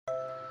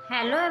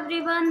Hello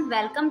everyone,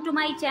 welcome to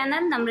my channel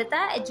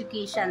Namrata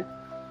Education.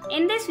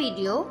 In this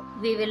video,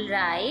 we will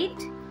write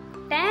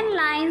 10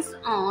 lines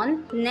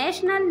on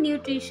National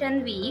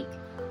Nutrition Week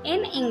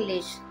in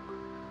English.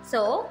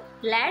 So,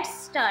 let's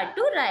start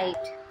to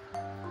write.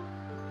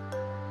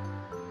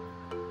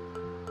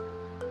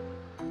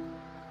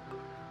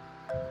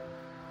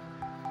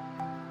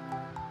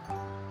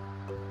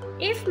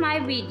 If my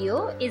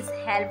video is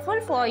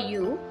helpful for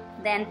you,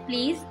 then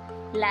please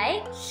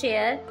like,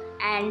 share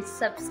and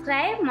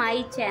subscribe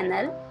my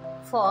channel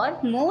for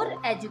more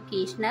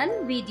educational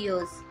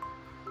videos.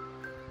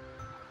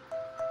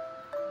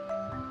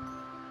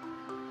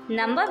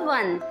 Number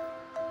 1.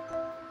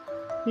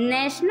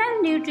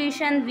 National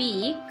Nutrition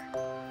Week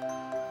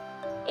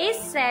is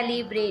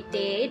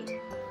celebrated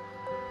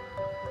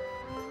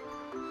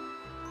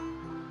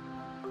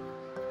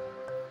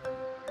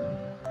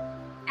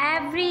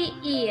every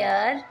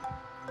year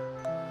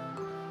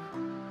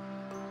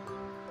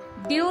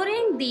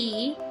during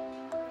the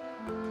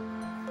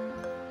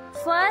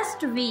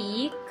first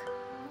week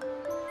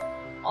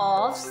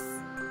of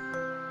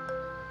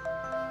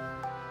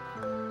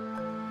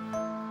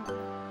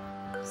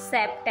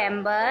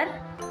September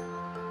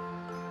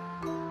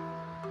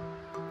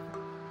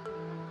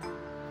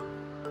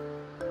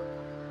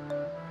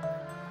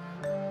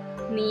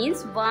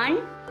means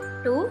 1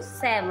 to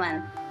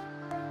 7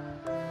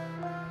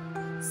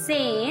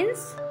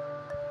 since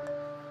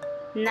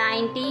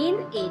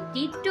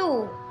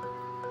 1982.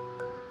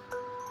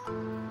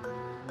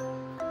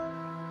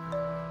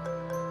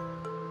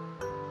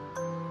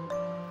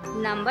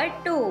 Number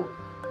 2.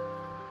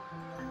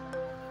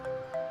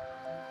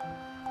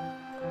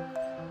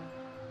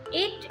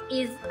 It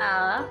is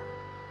a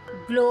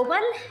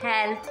global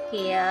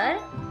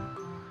healthcare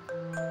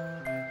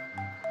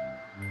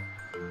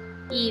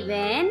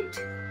event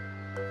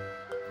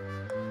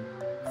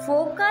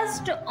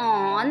focused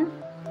on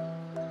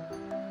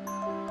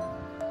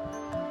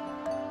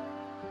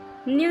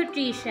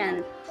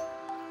nutrition.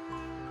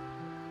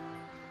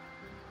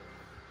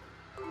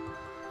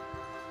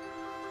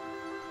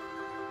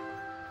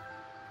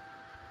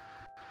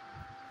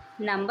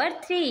 Number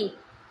 3.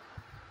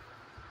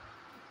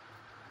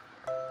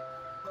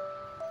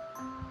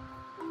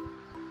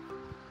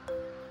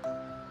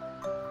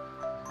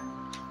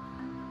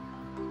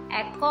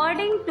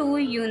 According to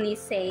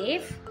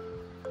UNICEF,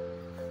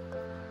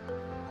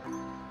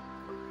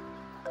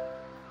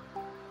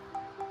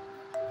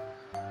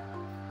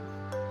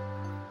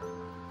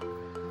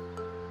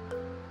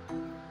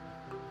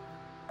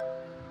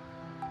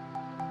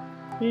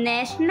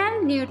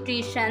 National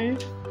Nutrition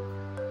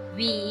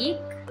Week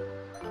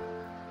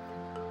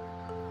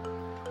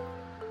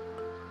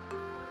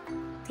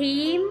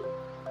theme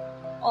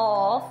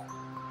of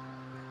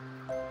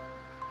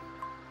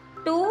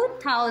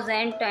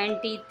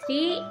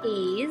 2023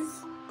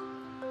 is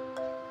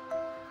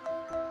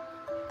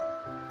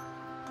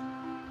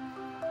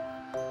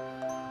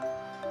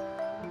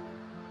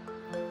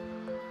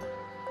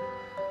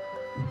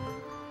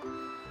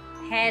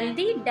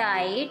healthy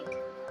diet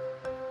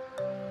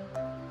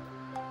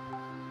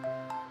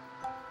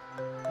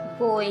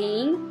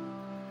going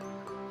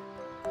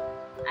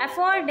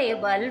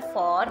affordable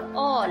for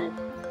all.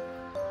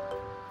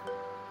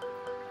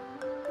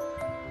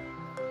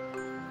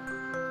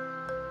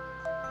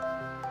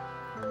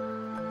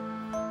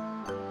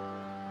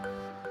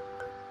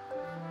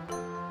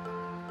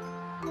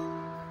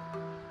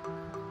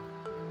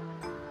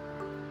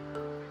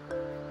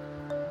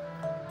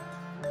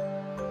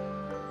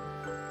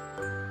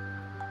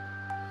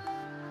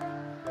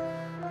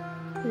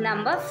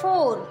 Number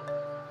 4.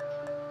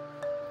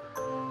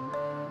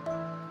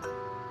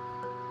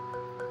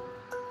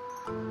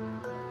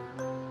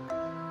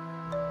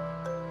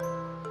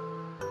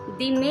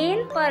 The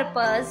main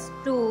purpose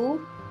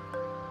to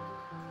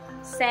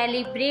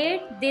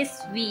celebrate this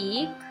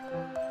week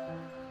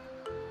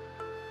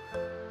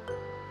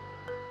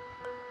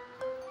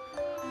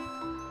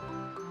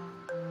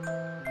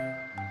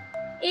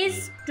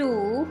is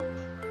to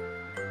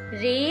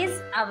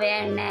raise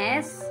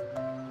awareness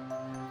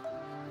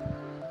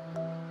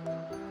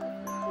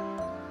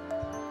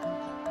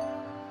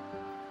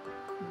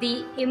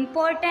the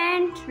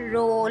important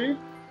role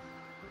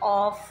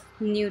of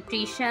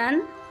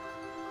nutrition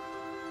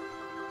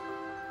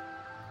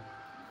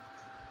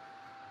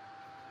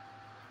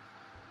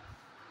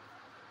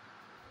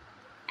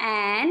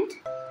and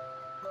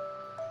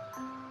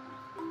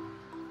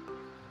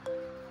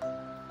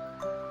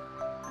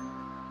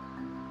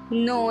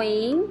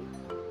knowing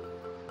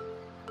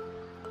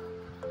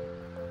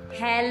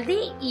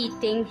healthy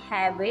eating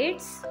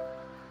habits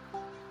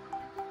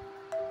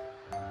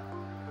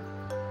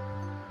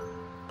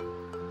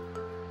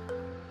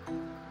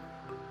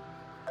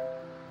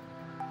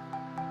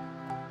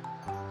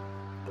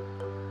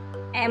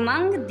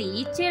among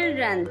the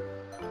children.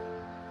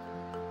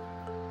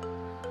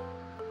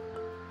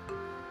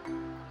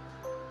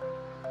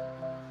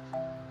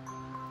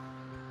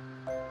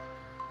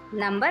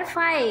 Number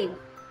 5.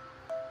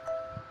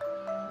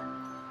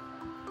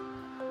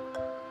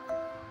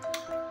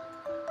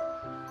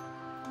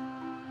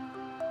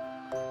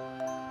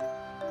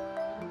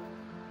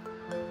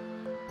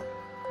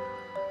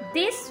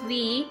 This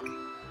week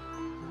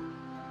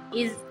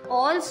is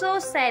also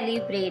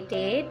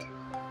celebrated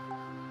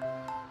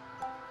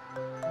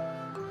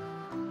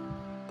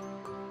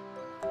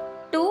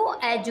to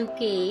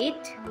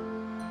educate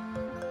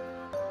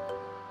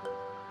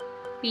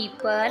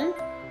people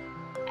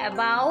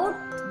about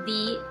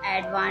the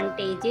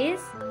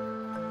advantages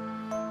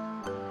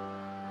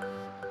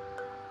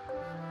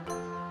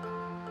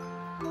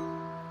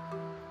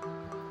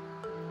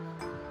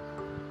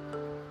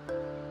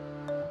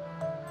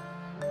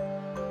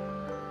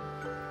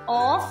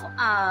of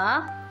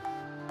a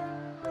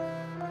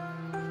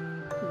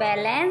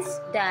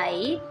balanced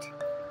diet,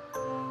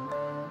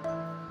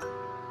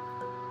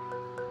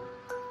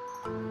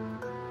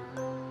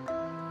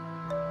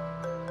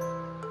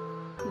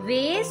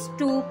 ways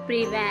to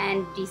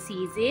prevent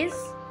diseases,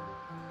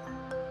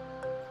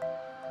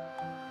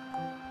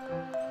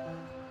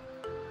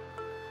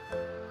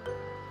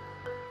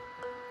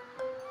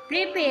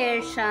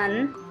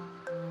 preparation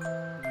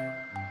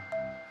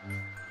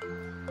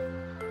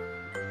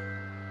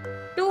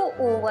to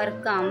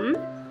overcome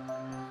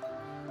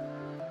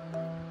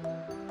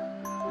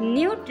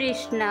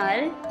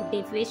nutritional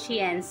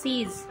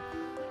deficiencies.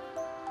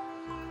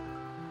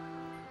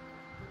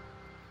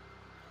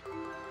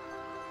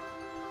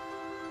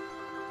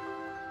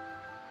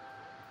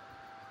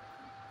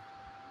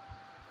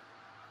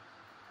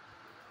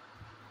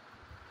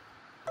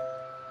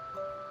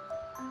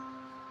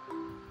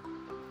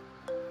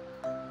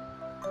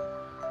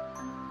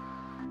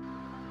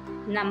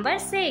 Number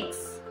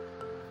 6.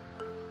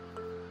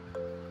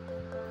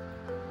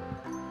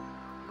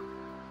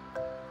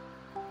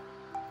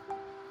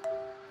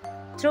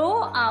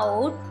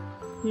 Throughout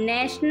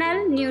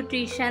National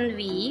Nutrition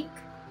Week,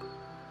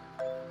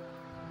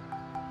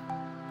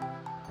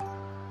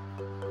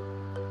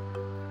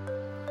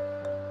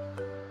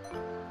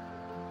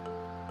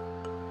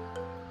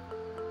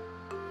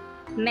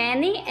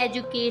 many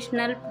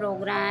educational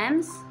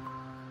programs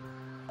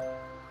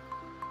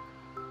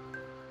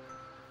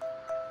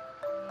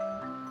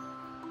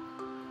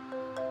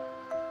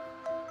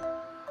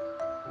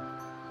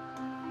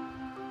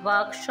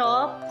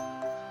workshop,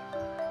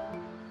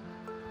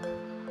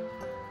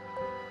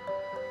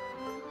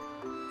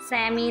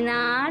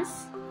 seminars,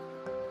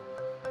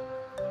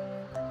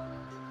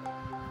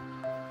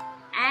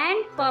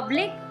 and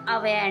public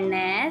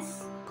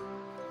awareness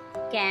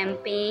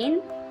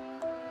campaign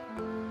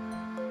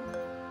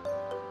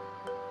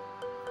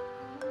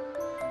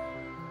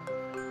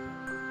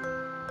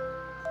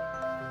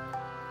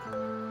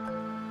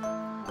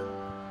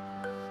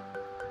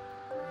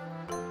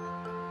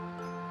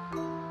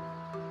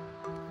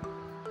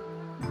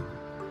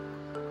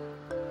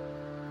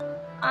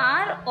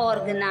are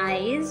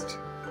organized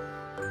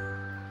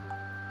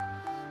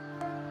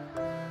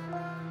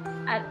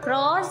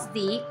across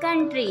the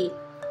country.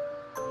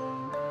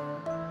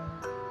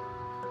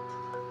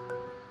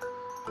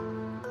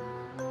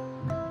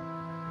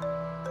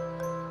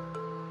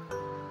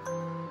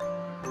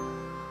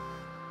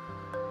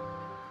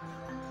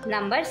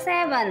 Number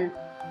 7.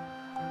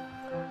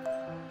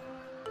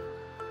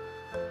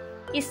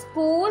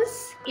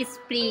 Schools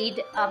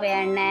spread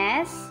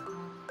awareness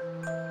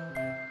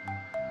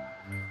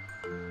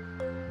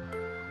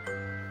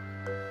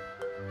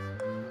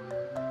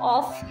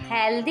of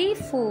healthy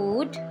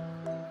food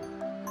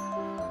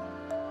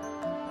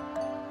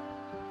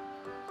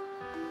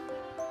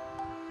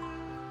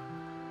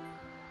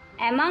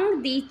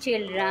among the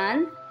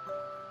children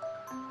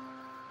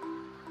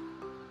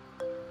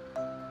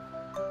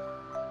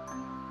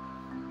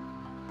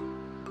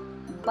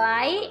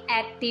by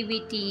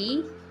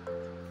activity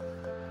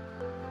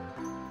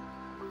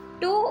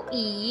to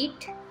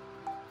eat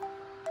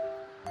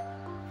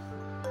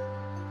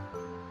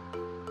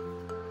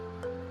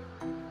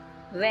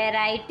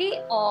variety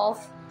of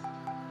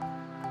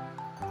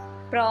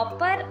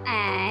proper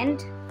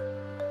and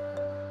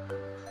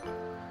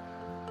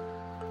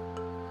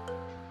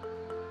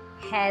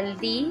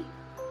healthy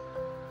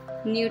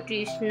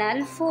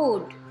nutritional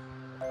food.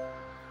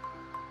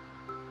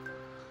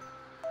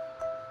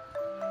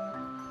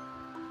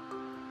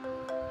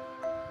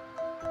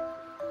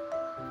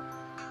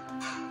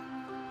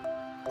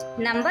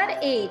 Number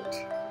 8.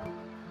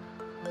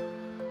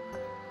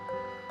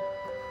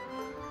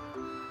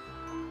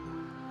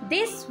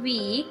 This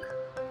week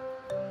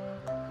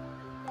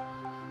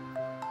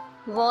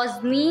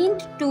was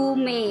meant to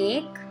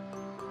make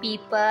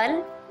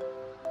people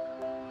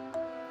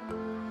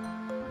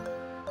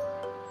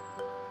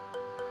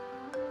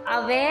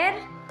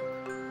aware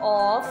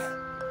of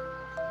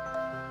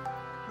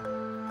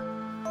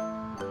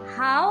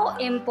how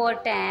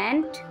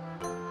important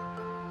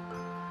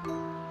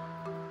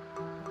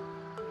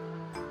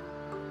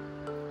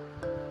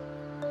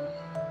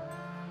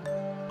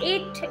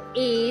it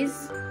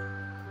is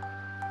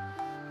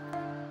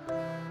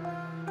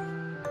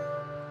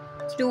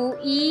to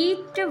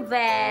eat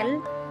well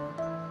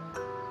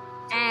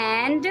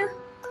and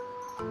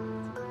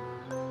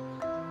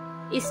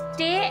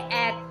stay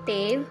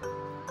active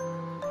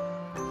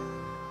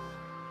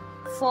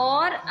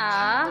for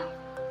a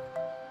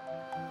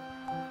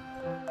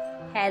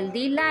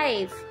healthy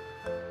life.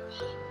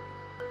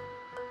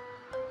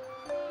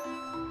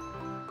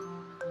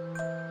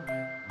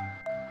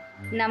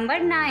 Number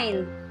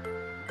 9.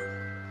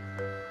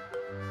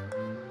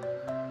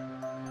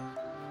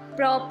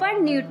 Proper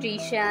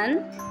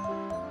nutrition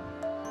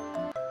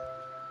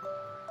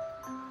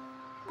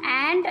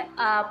and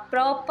a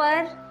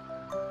proper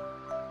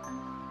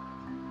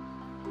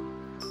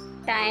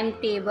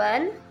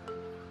timetable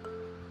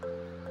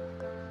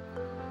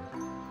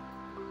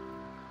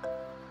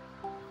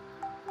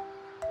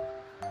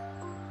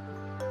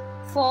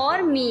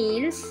for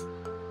meals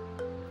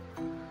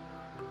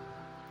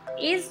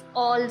is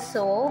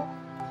also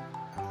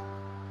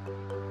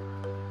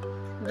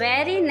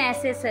very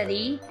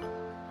necessary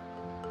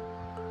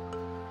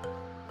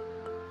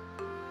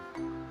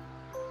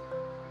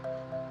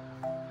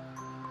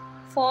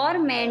for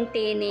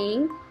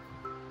maintaining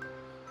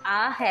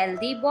a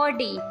healthy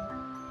body.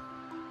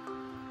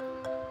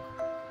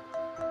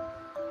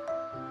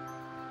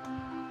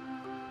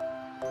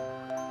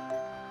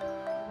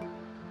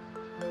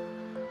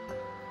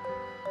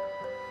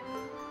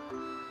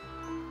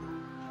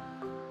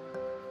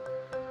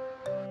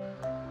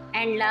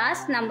 And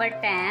last, number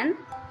 10.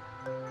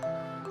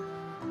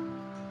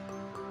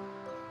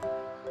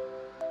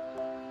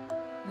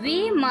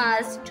 We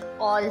must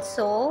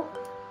also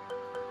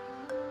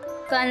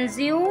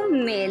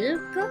consume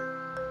milk,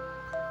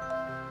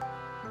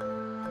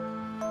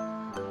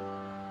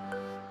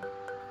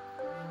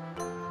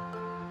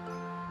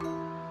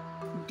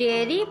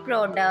 dairy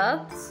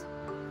products,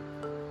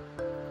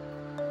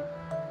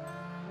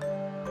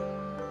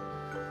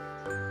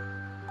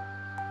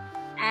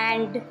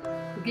 and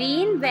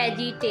green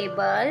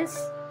vegetables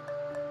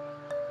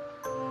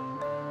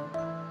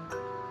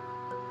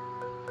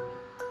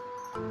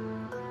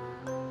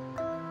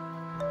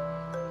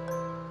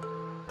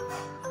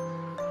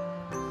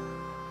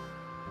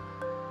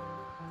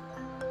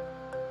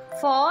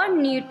for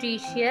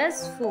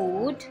nutritious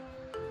food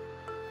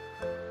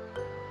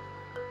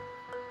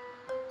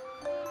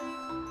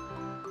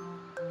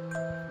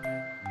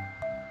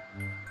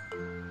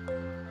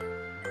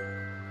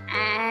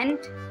and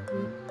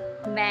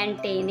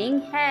maintaining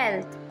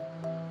health.